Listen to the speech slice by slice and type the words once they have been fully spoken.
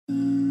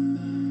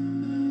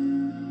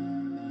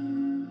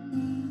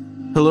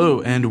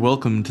Hello and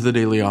welcome to the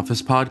Daily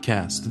Office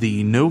Podcast,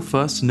 the No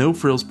Fuss, No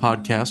Frills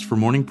podcast for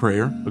morning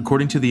prayer,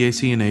 according to the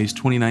ACNA's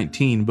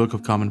 2019 Book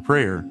of Common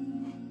Prayer.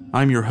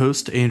 I'm your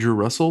host, Andrew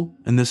Russell,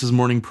 and this is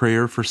morning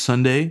prayer for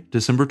Sunday,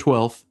 December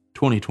 12th,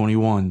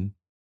 2021.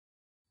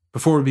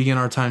 Before we begin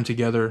our time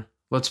together,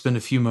 let's spend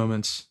a few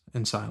moments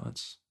in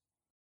silence.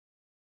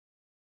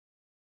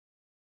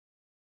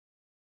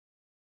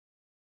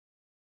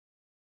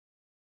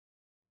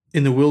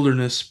 In the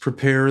wilderness,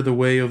 prepare the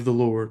way of the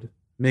Lord.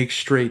 Make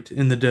straight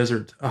in the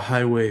desert a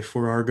highway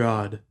for our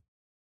God.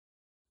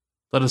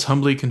 Let us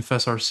humbly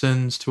confess our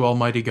sins to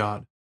Almighty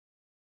God.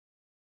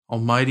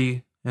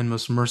 Almighty and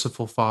most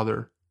merciful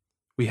Father,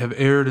 we have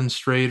erred and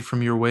strayed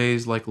from your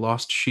ways like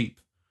lost sheep.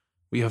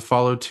 We have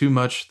followed too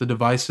much the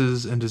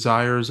devices and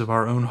desires of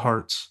our own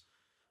hearts.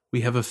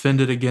 We have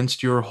offended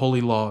against your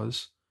holy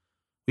laws.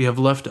 We have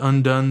left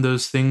undone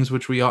those things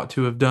which we ought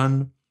to have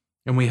done,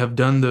 and we have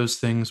done those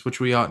things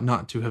which we ought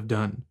not to have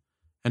done.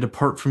 And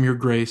apart from your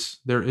grace,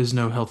 there is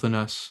no health in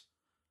us.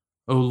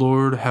 O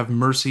Lord, have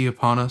mercy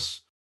upon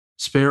us.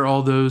 Spare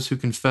all those who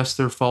confess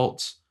their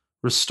faults.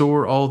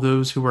 Restore all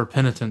those who are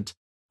penitent,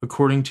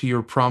 according to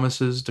your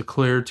promises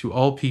declared to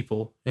all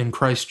people in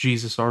Christ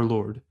Jesus our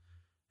Lord.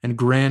 And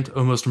grant,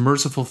 O most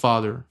merciful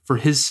Father, for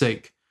his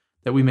sake,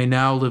 that we may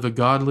now live a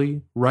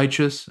godly,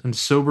 righteous, and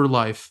sober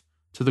life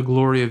to the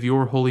glory of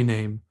your holy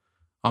name.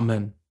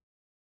 Amen.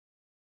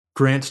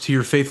 Grant to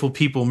your faithful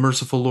people,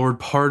 merciful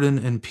Lord,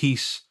 pardon and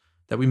peace,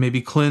 that we may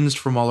be cleansed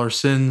from all our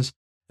sins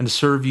and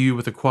serve you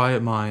with a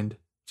quiet mind,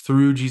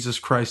 through Jesus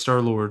Christ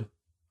our Lord.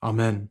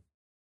 Amen.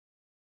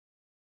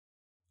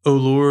 O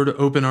Lord,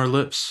 open our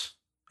lips,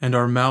 and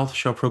our mouth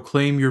shall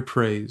proclaim your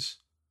praise.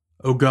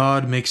 O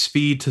God, make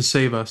speed to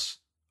save us.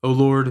 O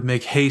Lord,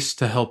 make haste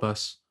to help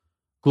us.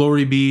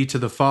 Glory be to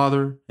the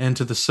Father, and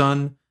to the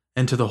Son,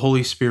 and to the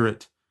Holy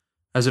Spirit,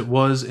 as it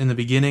was in the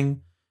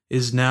beginning,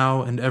 is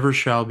now, and ever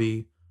shall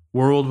be,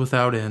 world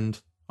without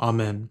end.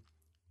 Amen.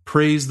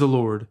 Praise the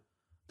Lord.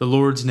 The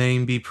Lord's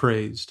name be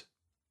praised.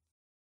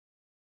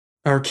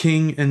 Our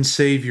King and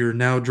Savior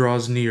now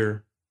draws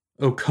near.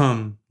 O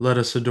come, let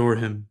us adore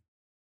him.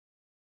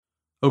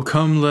 O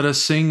come, let us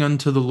sing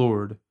unto the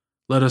Lord.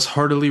 Let us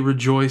heartily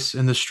rejoice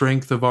in the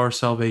strength of our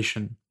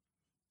salvation.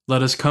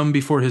 Let us come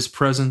before his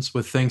presence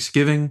with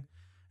thanksgiving,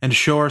 and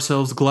show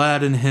ourselves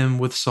glad in him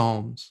with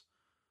psalms.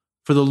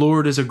 For the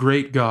Lord is a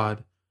great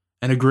God,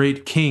 and a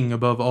great King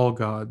above all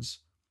gods.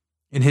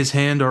 In his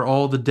hand are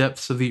all the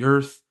depths of the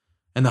earth,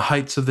 and the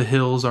heights of the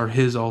hills are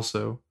his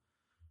also.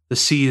 The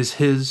sea is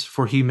his,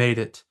 for he made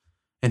it,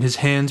 and his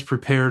hands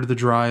prepared the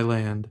dry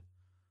land.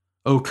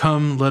 O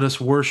come, let us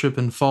worship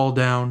and fall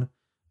down,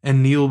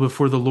 and kneel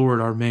before the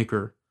Lord our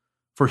Maker.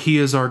 For he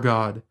is our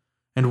God,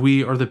 and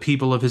we are the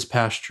people of his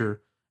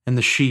pasture, and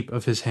the sheep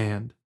of his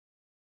hand.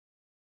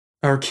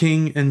 Our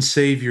King and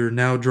Savior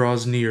now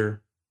draws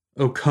near.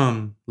 O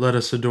come, let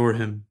us adore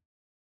him.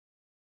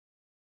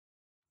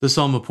 The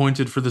psalm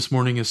appointed for this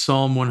morning is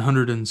Psalm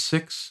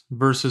 106,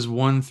 verses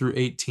 1 through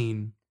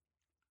 18.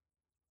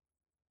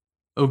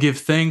 O give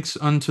thanks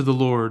unto the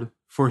Lord,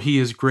 for he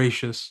is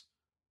gracious,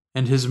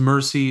 and his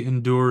mercy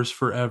endures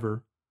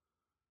forever.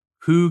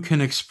 Who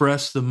can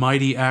express the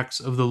mighty acts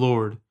of the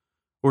Lord,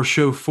 or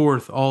show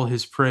forth all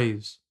his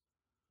praise?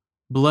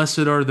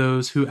 Blessed are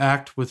those who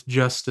act with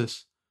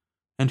justice,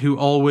 and who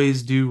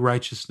always do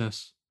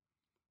righteousness.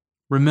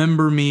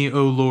 Remember me,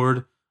 O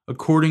Lord,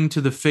 according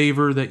to the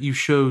favor that you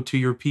show to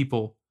your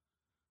people.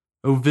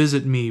 O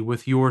visit me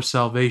with your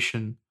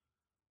salvation,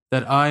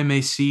 that I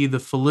may see the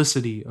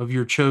felicity of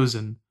your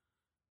chosen,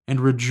 and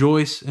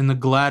rejoice in the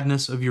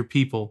gladness of your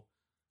people,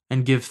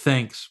 and give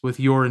thanks with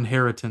your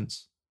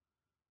inheritance.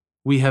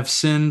 We have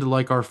sinned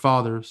like our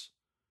fathers.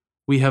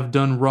 We have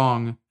done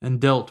wrong and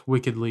dealt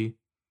wickedly.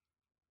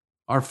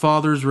 Our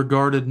fathers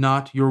regarded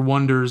not your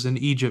wonders in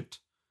Egypt,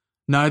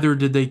 neither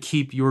did they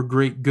keep your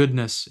great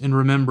goodness in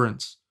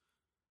remembrance,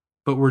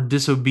 but were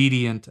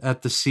disobedient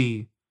at the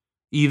sea,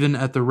 even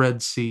at the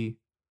Red Sea.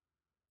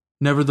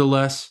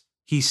 Nevertheless,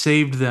 he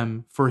saved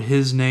them for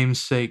his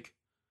name's sake,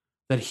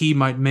 that he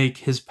might make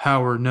his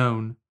power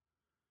known.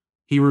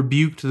 He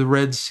rebuked the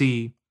Red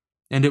Sea,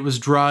 and it was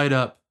dried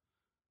up,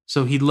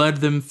 so he led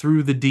them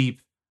through the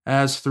deep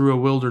as through a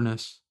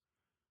wilderness.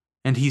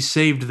 And he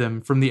saved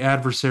them from the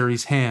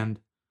adversary's hand,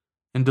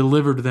 and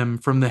delivered them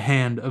from the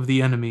hand of the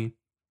enemy.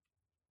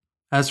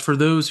 As for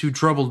those who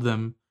troubled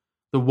them,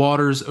 the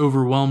waters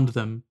overwhelmed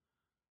them.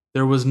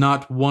 There was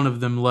not one of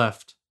them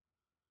left.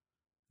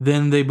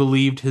 Then they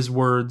believed his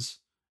words,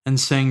 and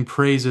sang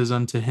praises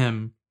unto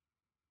him.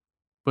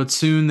 But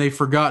soon they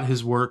forgot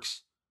his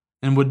works,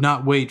 and would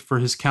not wait for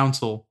his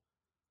counsel.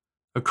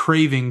 A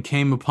craving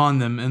came upon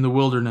them in the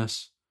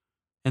wilderness,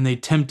 and they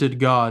tempted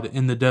God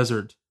in the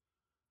desert.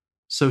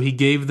 So he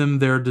gave them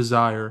their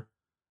desire,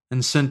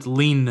 and sent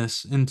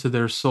leanness into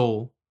their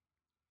soul.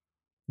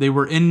 They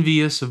were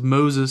envious of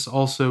Moses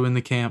also in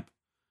the camp,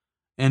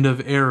 and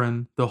of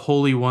Aaron, the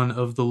Holy One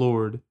of the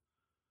Lord.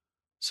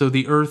 So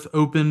the earth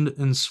opened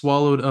and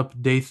swallowed up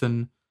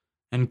Dathan,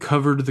 and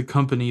covered the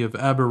company of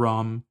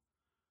Abiram.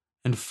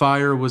 and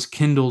fire was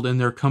kindled in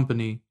their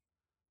company.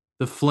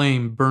 The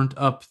flame burnt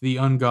up the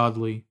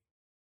ungodly.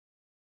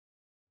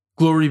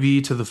 Glory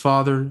be to the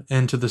Father,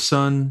 and to the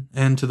Son,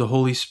 and to the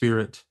Holy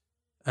Spirit,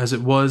 as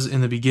it was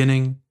in the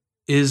beginning,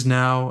 is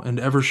now, and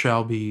ever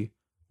shall be,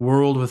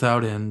 world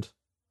without end.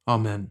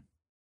 Amen.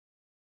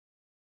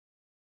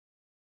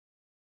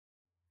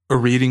 A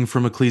reading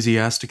from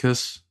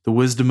Ecclesiasticus, the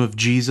wisdom of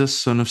Jesus,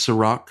 son of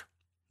Sirach,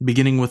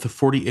 beginning with the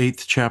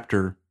 48th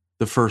chapter,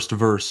 the first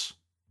verse.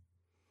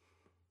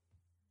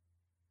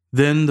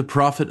 Then the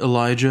prophet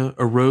Elijah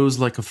arose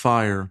like a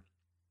fire,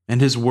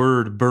 and his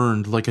word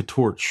burned like a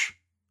torch.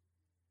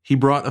 He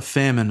brought a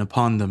famine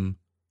upon them,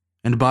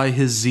 and by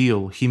his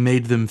zeal he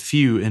made them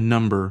few in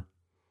number.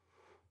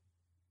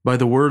 By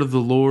the word of the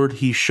Lord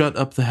he shut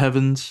up the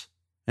heavens,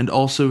 and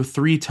also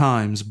 3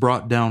 times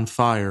brought down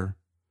fire.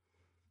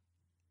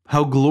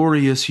 How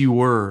glorious you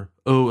were,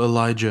 O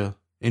Elijah,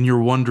 in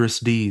your wondrous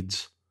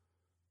deeds!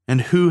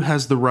 And who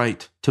has the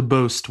right to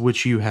boast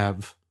which you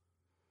have?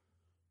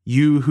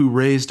 You who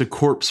raised a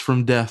corpse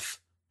from death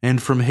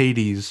and from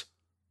Hades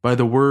by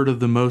the word of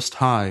the Most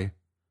High,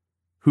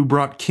 who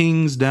brought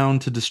kings down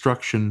to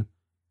destruction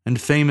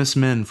and famous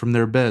men from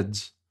their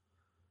beds,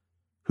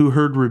 who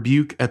heard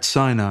rebuke at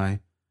Sinai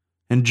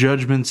and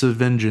judgments of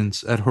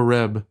vengeance at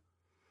Horeb,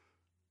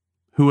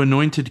 who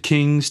anointed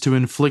kings to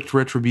inflict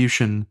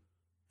retribution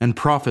and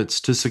prophets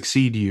to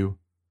succeed you,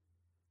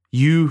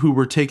 you who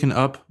were taken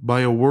up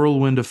by a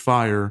whirlwind of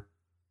fire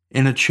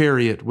in a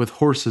chariot with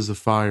horses of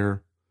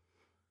fire,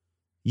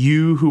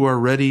 you who are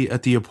ready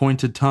at the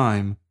appointed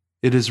time,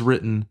 it is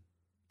written,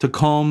 to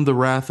calm the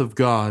wrath of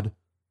God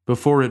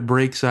before it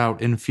breaks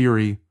out in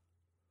fury,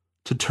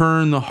 to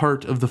turn the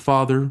heart of the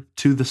Father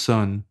to the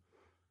Son,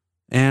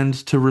 and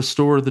to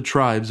restore the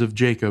tribes of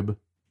Jacob.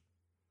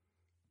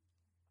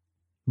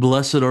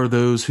 Blessed are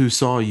those who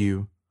saw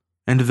you,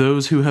 and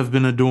those who have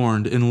been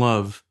adorned in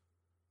love,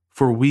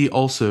 for we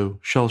also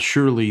shall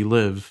surely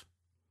live.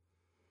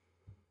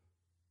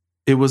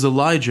 It was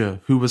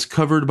Elijah who was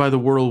covered by the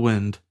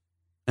whirlwind,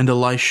 and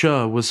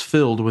Elisha was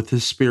filled with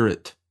his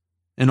spirit.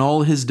 In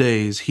all his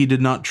days he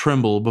did not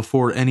tremble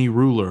before any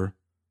ruler,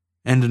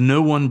 and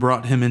no one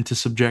brought him into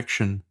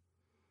subjection.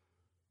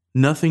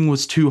 Nothing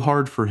was too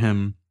hard for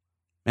him,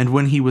 and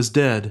when he was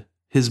dead,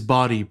 his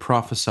body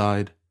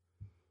prophesied.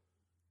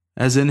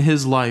 As in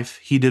his life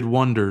he did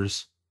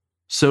wonders,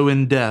 so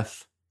in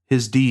death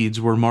his deeds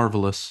were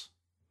marvelous.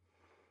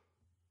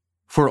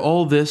 For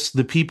all this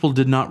the people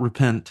did not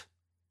repent,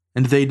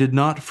 and they did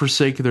not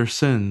forsake their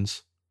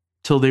sins,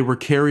 till they were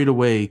carried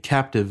away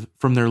captive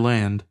from their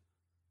land,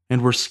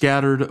 and were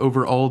scattered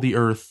over all the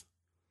earth.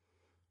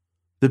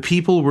 The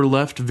people were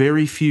left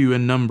very few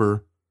in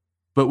number,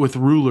 but with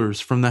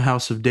rulers from the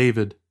house of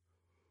David.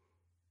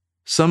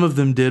 Some of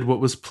them did what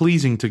was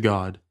pleasing to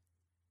God,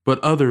 but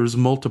others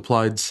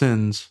multiplied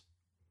sins.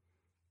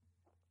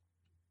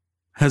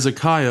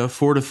 Hezekiah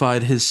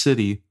fortified his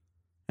city,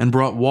 and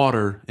brought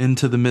water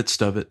into the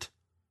midst of it.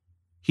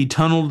 He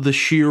tunneled the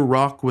sheer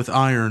rock with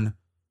iron,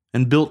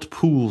 and built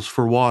pools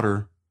for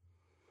water.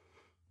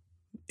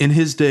 In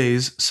his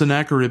days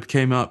Sennacherib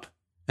came up,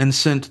 and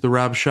sent the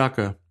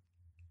Rabshakeh.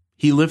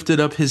 He lifted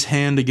up his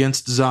hand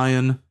against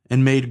Zion,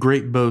 and made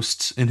great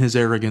boasts in his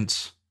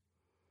arrogance.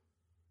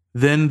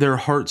 Then their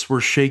hearts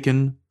were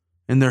shaken,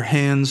 and their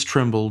hands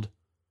trembled,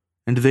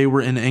 and they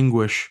were in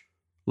anguish,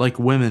 like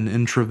women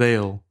in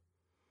travail.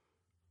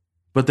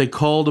 But they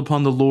called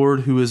upon the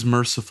Lord who is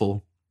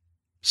merciful,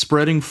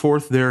 spreading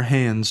forth their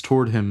hands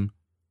toward him,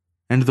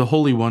 and the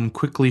Holy One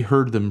quickly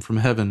heard them from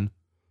heaven,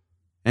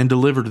 and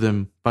delivered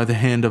them by the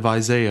hand of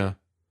Isaiah.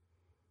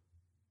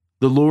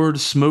 The Lord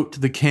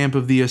smote the camp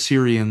of the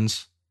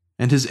Assyrians,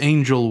 and his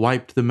angel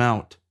wiped them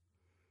out.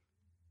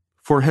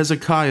 For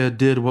Hezekiah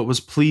did what was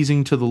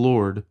pleasing to the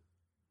Lord,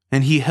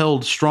 and he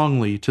held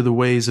strongly to the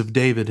ways of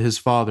David his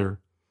father,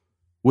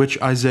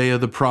 which Isaiah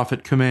the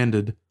prophet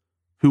commanded,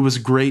 who was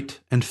great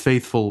and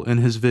faithful in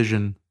his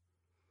vision.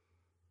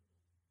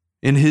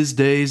 In his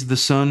days the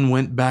sun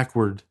went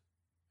backward,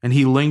 and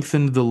he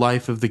lengthened the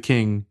life of the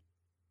king.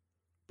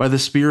 By the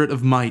spirit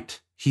of might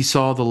he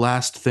saw the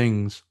last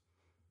things,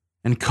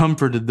 and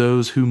comforted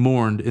those who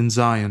mourned in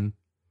Zion.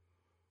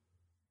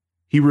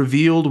 He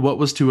revealed what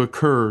was to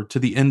occur to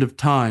the end of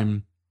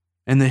time,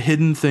 and the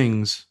hidden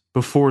things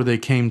before they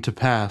came to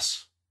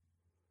pass.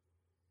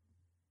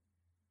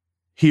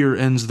 Here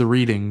ends the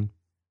reading.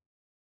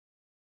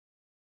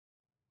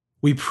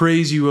 We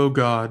praise you, O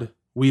God.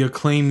 We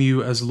acclaim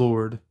you as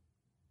Lord.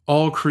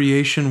 All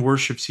creation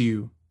worships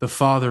you, the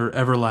Father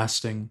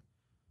everlasting.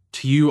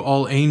 To you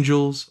all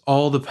angels,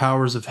 all the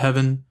powers of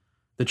heaven,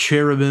 the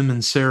cherubim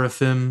and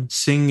seraphim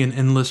sing in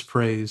endless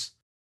praise.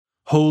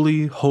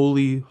 Holy,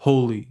 holy,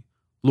 holy,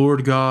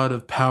 Lord God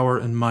of power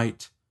and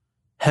might.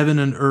 Heaven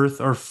and earth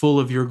are full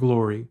of your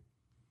glory.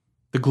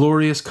 The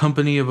glorious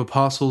company of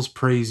apostles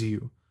praise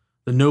you.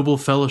 The noble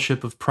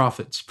fellowship of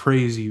prophets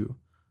praise you.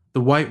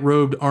 The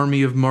white-robed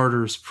army of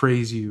martyrs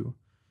praise you.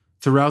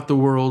 Throughout the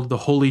world, the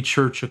Holy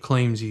Church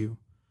acclaims you.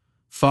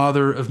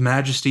 Father of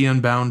majesty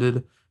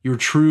unbounded, your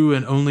true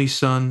and only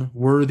Son,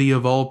 worthy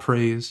of all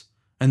praise,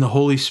 and the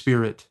Holy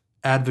Spirit,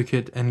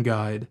 advocate and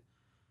guide.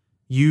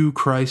 You,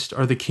 Christ,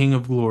 are the King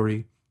of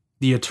glory,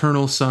 the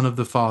eternal Son of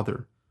the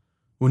Father.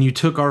 When you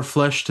took our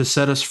flesh to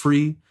set us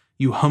free,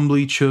 you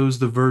humbly chose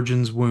the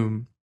Virgin's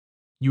womb.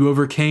 You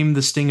overcame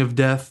the sting of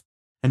death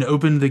and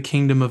opened the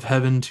kingdom of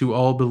heaven to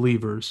all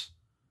believers.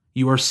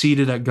 You are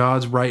seated at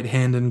God's right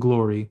hand in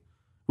glory.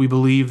 We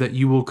believe that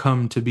you will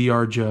come to be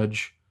our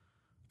judge.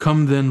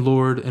 Come then,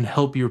 Lord, and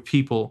help your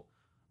people,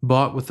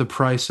 bought with the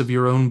price of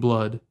your own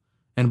blood,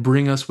 and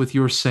bring us with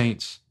your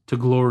saints to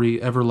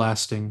glory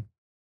everlasting.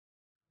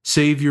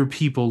 Save your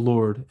people,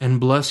 Lord, and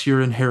bless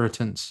your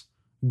inheritance.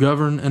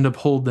 Govern and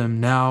uphold them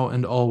now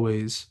and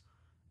always.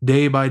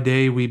 Day by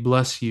day we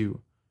bless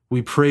you.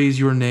 We praise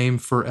your name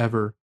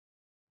forever.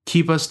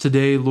 Keep us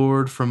today,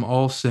 Lord, from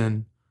all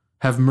sin.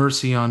 Have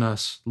mercy on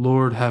us,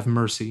 Lord, have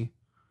mercy.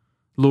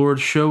 Lord,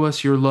 show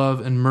us your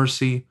love and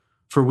mercy,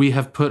 for we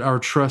have put our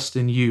trust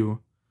in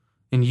you.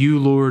 In you,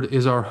 Lord,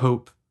 is our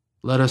hope.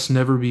 Let us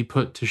never be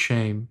put to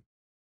shame.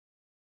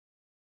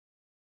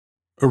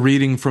 A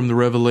reading from the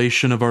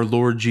Revelation of our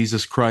Lord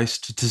Jesus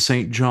Christ to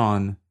St.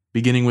 John,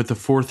 beginning with the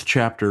 4th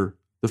chapter,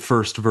 the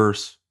 1st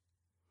verse.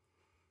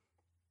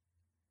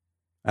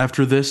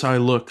 After this I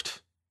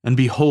looked, and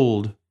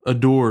behold, a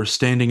door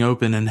standing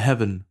open in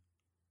heaven.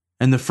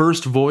 And the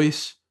first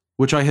voice,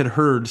 which I had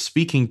heard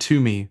speaking to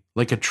me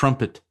like a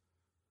trumpet,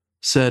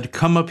 said,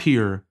 Come up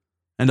here,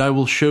 and I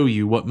will show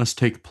you what must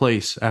take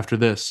place after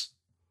this.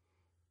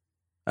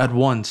 At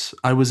once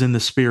I was in the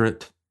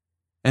Spirit,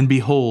 and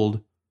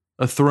behold,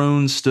 a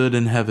throne stood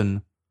in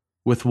heaven,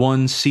 with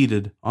one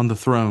seated on the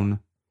throne.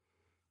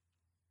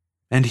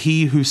 And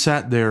he who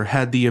sat there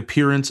had the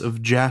appearance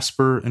of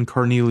jasper and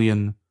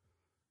carnelian,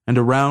 and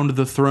around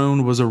the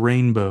throne was a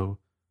rainbow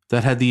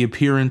that had the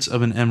appearance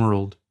of an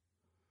emerald.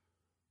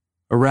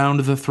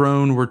 Around the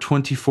throne were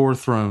 24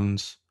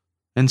 thrones,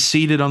 and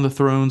seated on the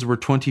thrones were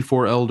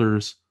 24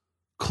 elders,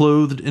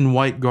 clothed in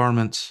white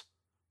garments,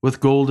 with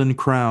golden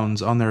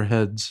crowns on their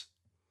heads.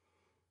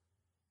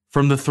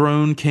 From the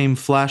throne came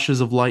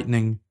flashes of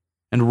lightning,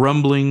 and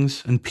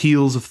rumblings and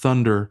peals of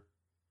thunder,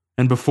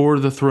 and before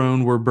the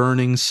throne were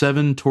burning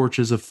 7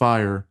 torches of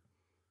fire,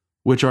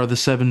 which are the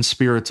 7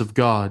 spirits of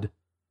God.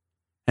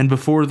 And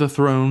before the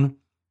throne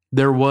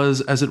there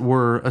was, as it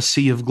were, a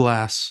sea of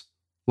glass,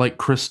 like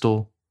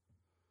crystal.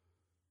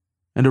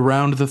 And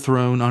around the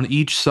throne, on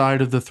each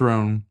side of the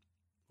throne,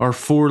 are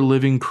 4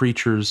 living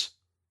creatures,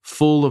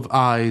 full of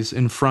eyes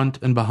in front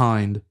and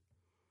behind.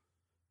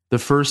 The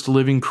first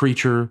living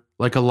creature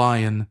like a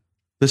lion,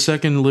 the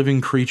second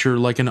living creature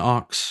like an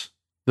ox,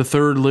 the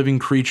third living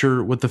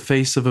creature with the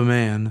face of a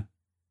man,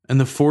 and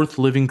the fourth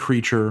living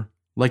creature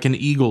like an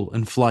eagle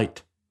in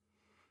flight.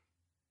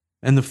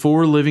 And the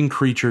 4 living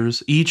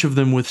creatures, each of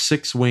them with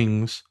 6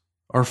 wings,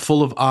 are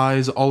full of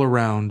eyes all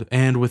around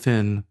and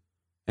within,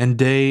 and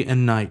day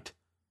and night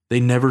they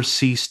never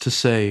cease to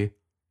say,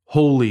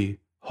 Holy,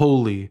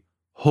 holy,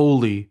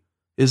 holy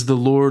is the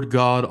Lord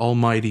God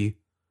Almighty,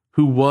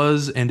 who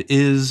was and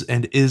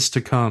is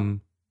to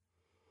come.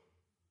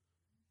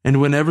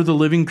 And whenever the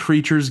living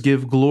creatures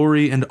give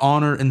glory and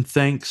honor and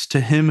thanks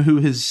to him who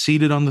is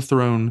seated on the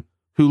throne,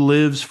 who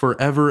lives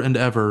forever and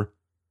ever,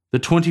 the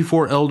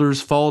 24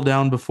 elders fall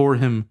down before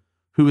him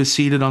who is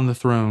seated on the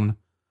throne,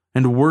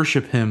 and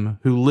worship him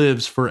who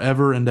lives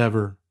forever and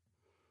ever.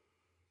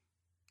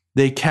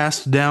 They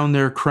cast down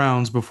their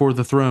crowns before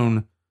the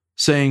throne,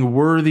 saying,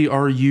 Worthy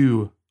are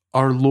you,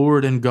 our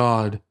Lord and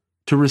God,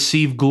 to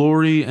receive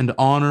glory and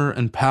honor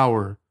and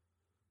power.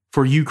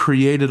 For you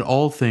created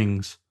all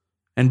things,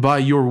 and by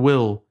your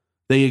will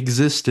they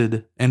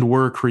existed and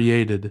were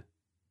created.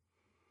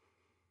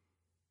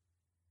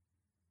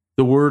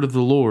 The word of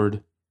the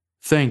Lord.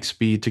 Thanks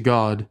be to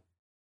God.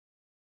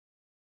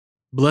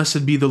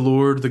 Blessed be the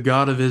Lord, the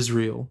God of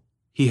Israel.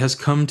 He has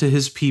come to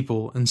his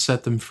people and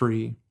set them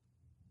free.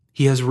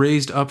 He has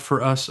raised up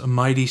for us a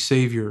mighty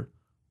Savior,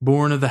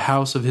 born of the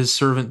house of his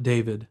servant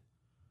David.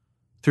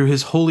 Through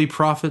his holy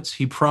prophets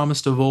he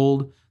promised of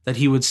old that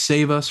he would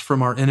save us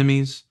from our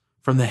enemies,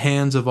 from the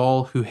hands of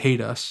all who hate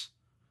us.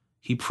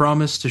 He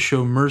promised to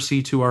show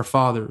mercy to our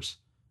fathers,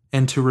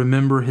 and to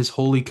remember his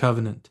holy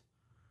covenant.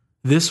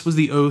 This was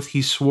the oath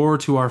he swore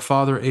to our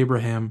father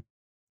Abraham,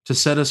 to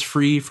set us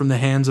free from the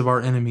hands of our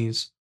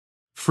enemies,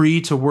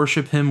 free to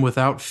worship him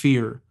without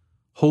fear,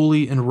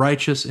 holy and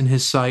righteous in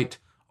his sight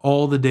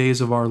all the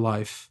days of our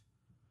life.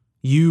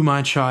 You,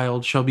 my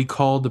child, shall be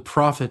called the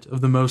prophet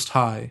of the Most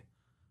High,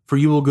 for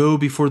you will go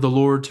before the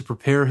Lord to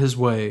prepare his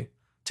way,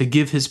 to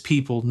give his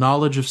people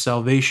knowledge of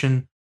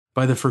salvation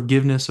by the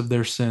forgiveness of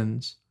their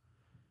sins.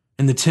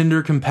 In the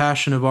tender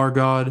compassion of our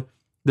God,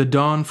 the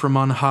dawn from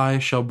on high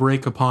shall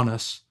break upon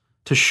us,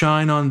 to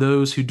shine on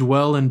those who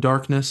dwell in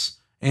darkness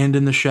and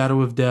in the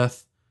shadow of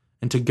death,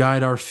 and to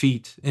guide our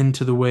feet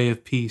into the way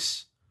of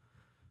peace.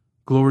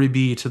 Glory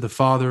be to the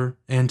Father,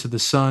 and to the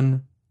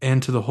Son,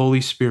 and to the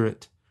Holy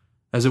Spirit,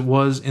 as it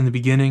was in the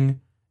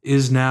beginning,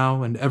 is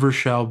now, and ever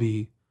shall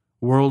be,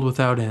 world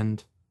without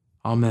end.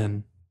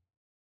 Amen.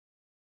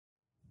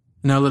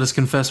 Now let us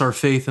confess our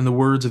faith in the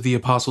words of the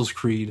Apostles'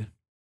 Creed.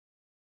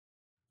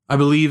 I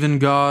believe in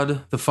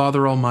God, the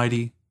Father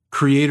Almighty,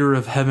 creator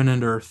of heaven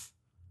and earth.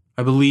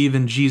 I believe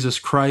in Jesus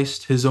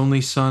Christ, his only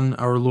Son,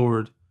 our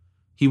Lord.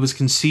 He was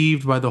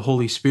conceived by the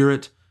Holy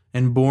Spirit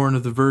and born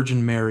of the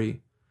Virgin Mary.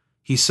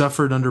 He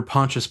suffered under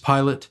Pontius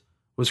Pilate,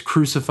 was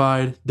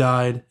crucified,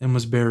 died, and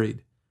was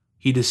buried.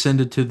 He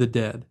descended to the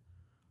dead.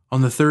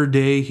 On the third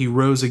day he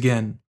rose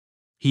again.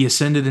 He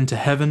ascended into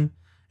heaven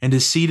and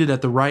is seated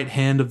at the right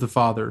hand of the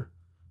Father.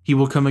 He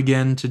will come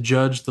again to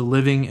judge the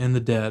living and the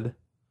dead.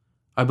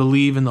 I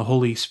believe in the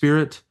Holy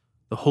Spirit,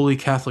 the Holy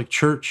Catholic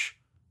Church,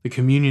 the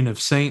communion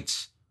of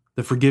saints,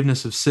 the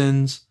forgiveness of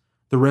sins,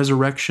 the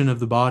resurrection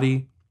of the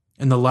body,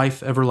 and the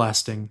life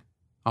everlasting.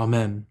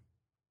 Amen.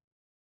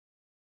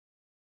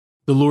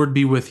 The Lord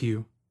be with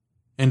you,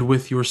 and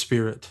with your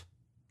spirit.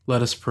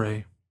 Let us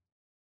pray.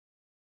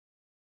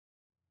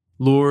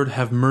 Lord,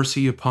 have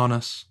mercy upon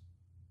us.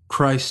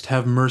 Christ,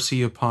 have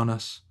mercy upon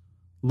us.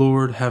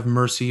 Lord, have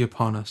mercy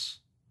upon us.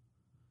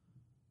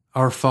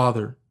 Our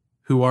Father,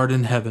 who art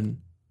in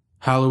heaven,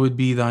 hallowed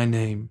be thy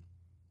name.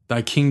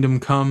 Thy kingdom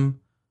come,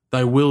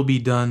 thy will be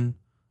done,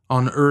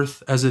 on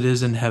earth as it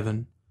is in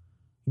heaven.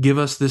 Give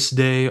us this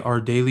day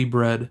our daily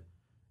bread,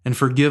 and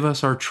forgive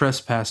us our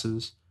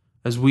trespasses,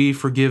 as we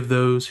forgive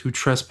those who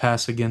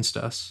trespass against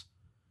us.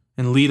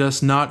 And lead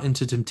us not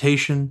into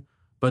temptation,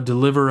 but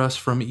deliver us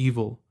from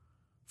evil.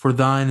 For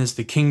thine is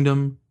the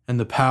kingdom, and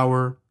the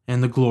power,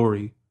 and the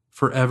glory,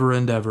 forever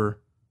and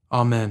ever.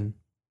 Amen.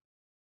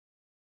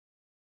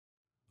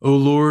 O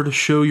Lord,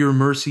 show your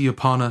mercy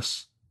upon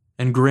us,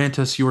 and grant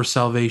us your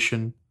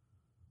salvation.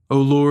 O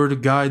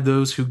Lord, guide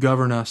those who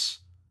govern us,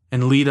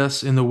 and lead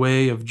us in the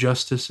way of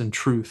justice and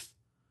truth.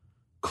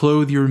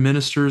 Clothe your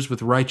ministers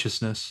with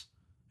righteousness,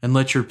 and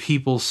let your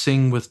people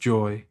sing with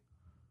joy.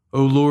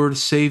 O Lord,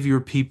 save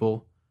your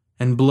people,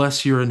 and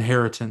bless your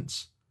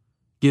inheritance.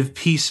 Give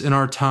peace in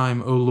our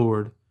time, O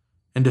Lord,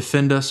 and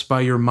defend us by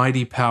your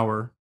mighty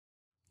power.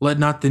 Let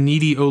not the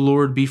needy, O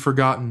Lord, be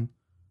forgotten,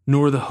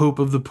 nor the hope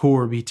of the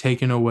poor be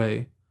taken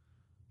away.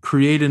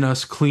 Create in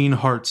us clean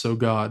hearts, O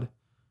God,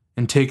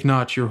 and take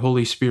not your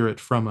Holy Spirit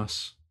from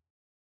us.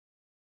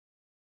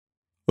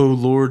 O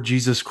Lord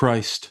Jesus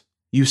Christ,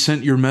 you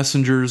sent your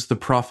messengers, the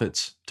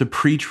prophets, to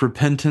preach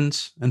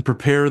repentance and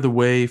prepare the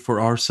way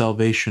for our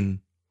salvation.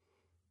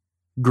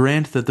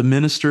 Grant that the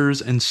ministers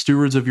and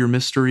stewards of your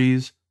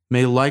mysteries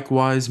may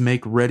likewise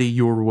make ready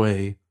your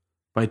way,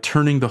 by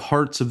turning the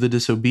hearts of the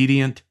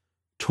disobedient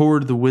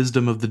toward the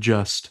wisdom of the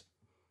just,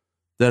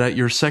 that at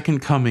your second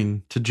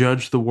coming to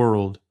judge the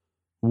world,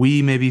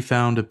 we may be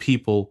found a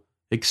people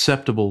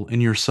acceptable in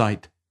your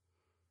sight.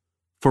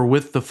 For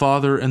with the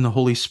Father and the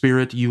Holy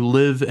Spirit you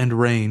live and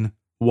reign,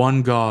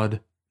 one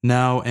God,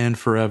 now and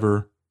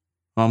forever.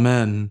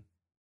 Amen.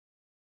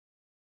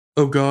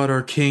 O God,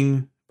 our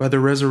King, by the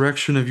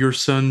resurrection of your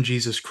Son,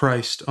 Jesus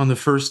Christ, on the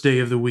first day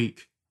of the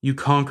week, you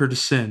conquered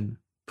sin,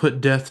 put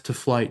death to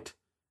flight,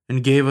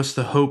 and gave us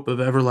the hope of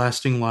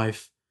everlasting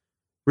life.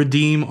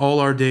 Redeem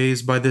all our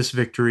days by this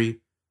victory.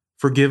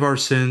 Forgive our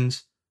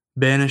sins,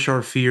 banish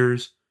our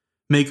fears,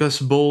 make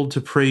us bold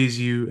to praise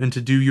you and to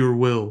do your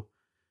will,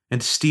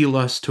 and steel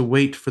us to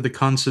wait for the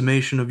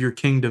consummation of your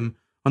kingdom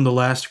on the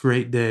last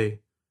great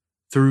day.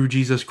 Through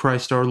Jesus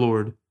Christ our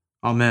Lord.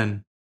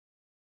 Amen.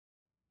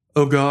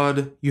 O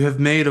God, you have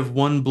made of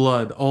one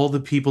blood all the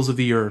peoples of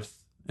the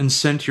earth, and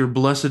sent your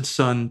blessed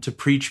Son to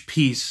preach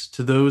peace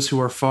to those who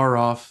are far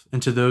off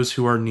and to those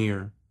who are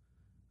near.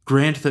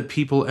 Grant that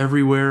people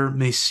everywhere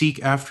may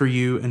seek after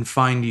you and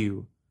find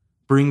you.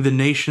 Bring the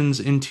nations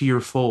into your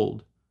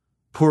fold.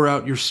 Pour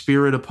out your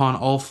Spirit upon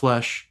all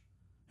flesh,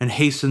 and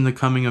hasten the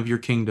coming of your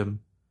kingdom.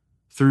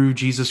 Through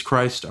Jesus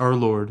Christ our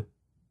Lord.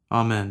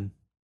 Amen.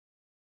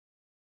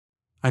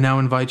 I now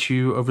invite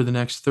you over the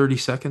next 30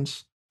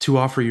 seconds to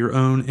offer your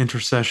own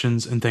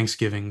intercessions and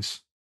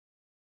thanksgivings.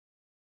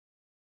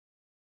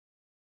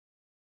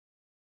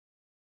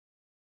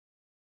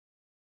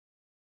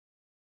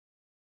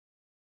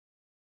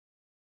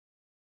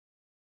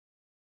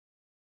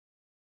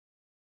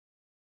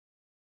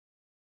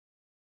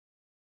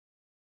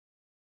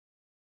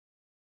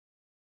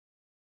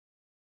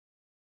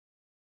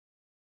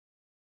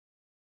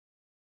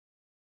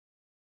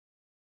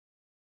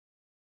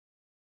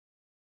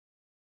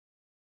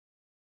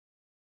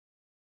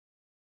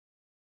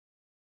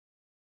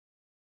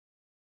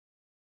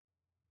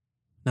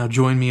 Now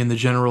join me in the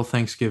general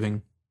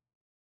thanksgiving.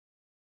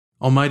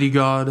 Almighty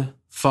God,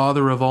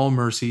 Father of all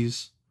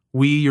mercies,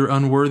 we, your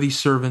unworthy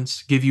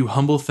servants, give you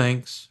humble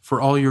thanks for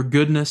all your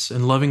goodness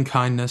and loving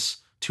kindness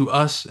to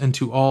us and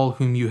to all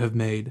whom you have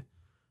made.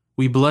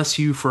 We bless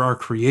you for our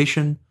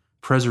creation,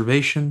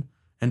 preservation,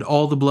 and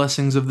all the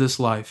blessings of this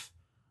life,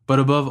 but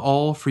above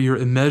all for your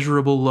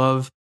immeasurable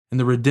love and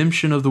the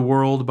redemption of the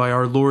world by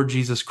our Lord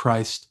Jesus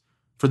Christ,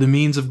 for the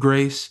means of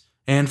grace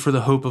and for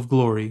the hope of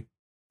glory.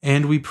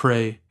 And we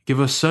pray, give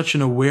us such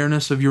an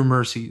awareness of your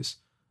mercies,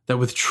 that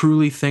with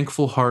truly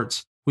thankful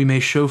hearts we may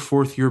show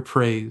forth your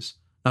praise,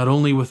 not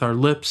only with our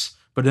lips,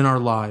 but in our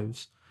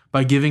lives,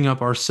 by giving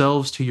up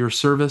ourselves to your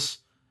service,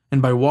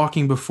 and by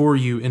walking before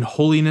you in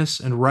holiness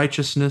and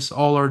righteousness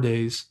all our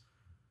days.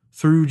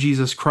 through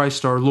Jesus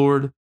Christ our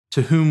Lord,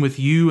 to whom with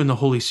you and the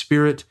Holy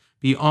Spirit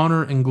be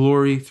honor and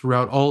glory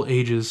throughout all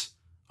ages.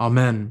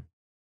 Amen.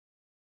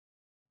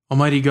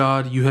 Almighty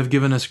God, you have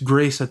given us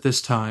grace at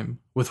this time,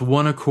 with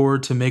one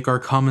accord to make our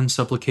common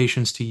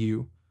supplications to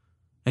you.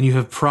 And you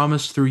have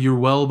promised through your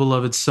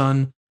well-beloved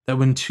Son that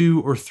when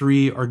 2 or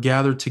 3 are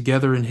gathered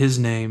together in his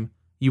name,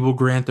 you will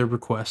grant their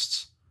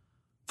requests.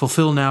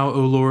 Fulfill now,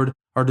 O Lord,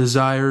 our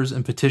desires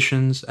and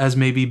petitions as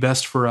may be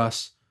best for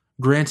us,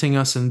 granting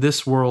us in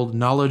this world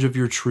knowledge of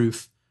your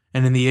truth,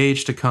 and in the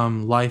age to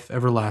come life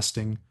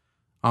everlasting.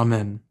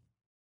 Amen.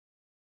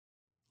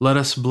 Let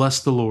us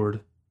bless the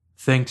Lord.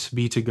 Thanks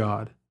be to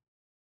God.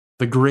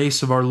 The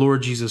grace of our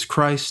Lord Jesus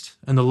Christ,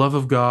 and the love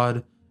of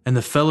God, and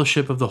the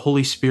fellowship of the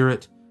Holy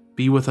Spirit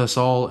be with us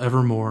all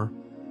evermore.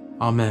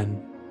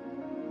 Amen.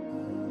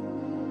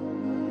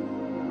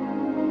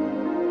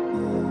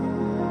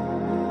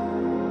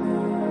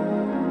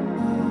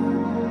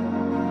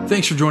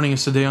 Thanks for joining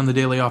us today on the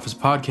Daily Office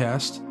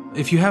Podcast.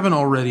 If you haven't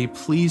already,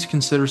 please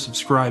consider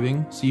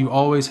subscribing so you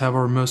always have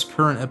our most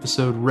current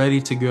episode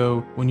ready to go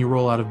when you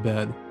roll out of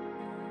bed.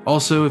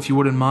 Also, if you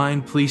wouldn't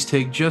mind, please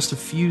take just a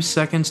few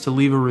seconds to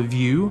leave a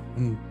review,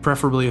 and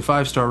preferably a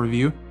 5-star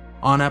review,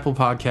 on Apple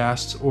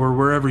Podcasts or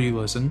wherever you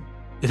listen.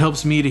 It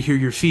helps me to hear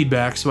your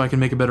feedback so I can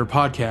make a better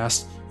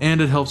podcast, and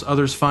it helps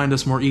others find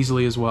us more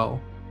easily as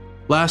well.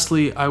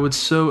 Lastly, I would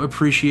so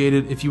appreciate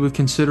it if you would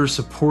consider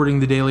supporting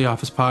the Daily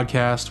Office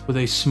Podcast with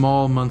a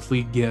small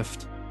monthly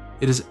gift.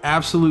 It is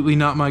absolutely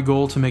not my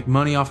goal to make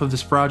money off of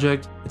this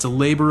project. It's a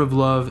labor of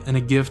love and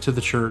a gift to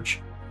the church.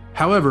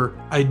 However,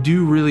 I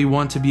do really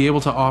want to be able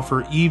to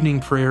offer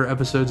evening prayer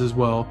episodes as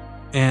well,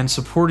 and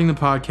supporting the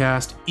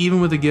podcast, even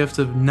with a gift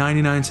of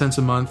 99 cents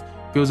a month,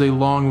 goes a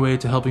long way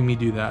to helping me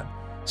do that.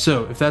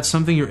 So, if that's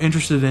something you're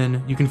interested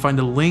in, you can find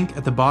a link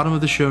at the bottom of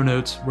the show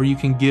notes where you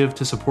can give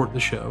to support the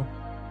show.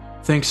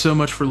 Thanks so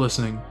much for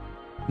listening.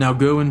 Now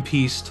go in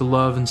peace to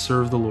love and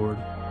serve the Lord.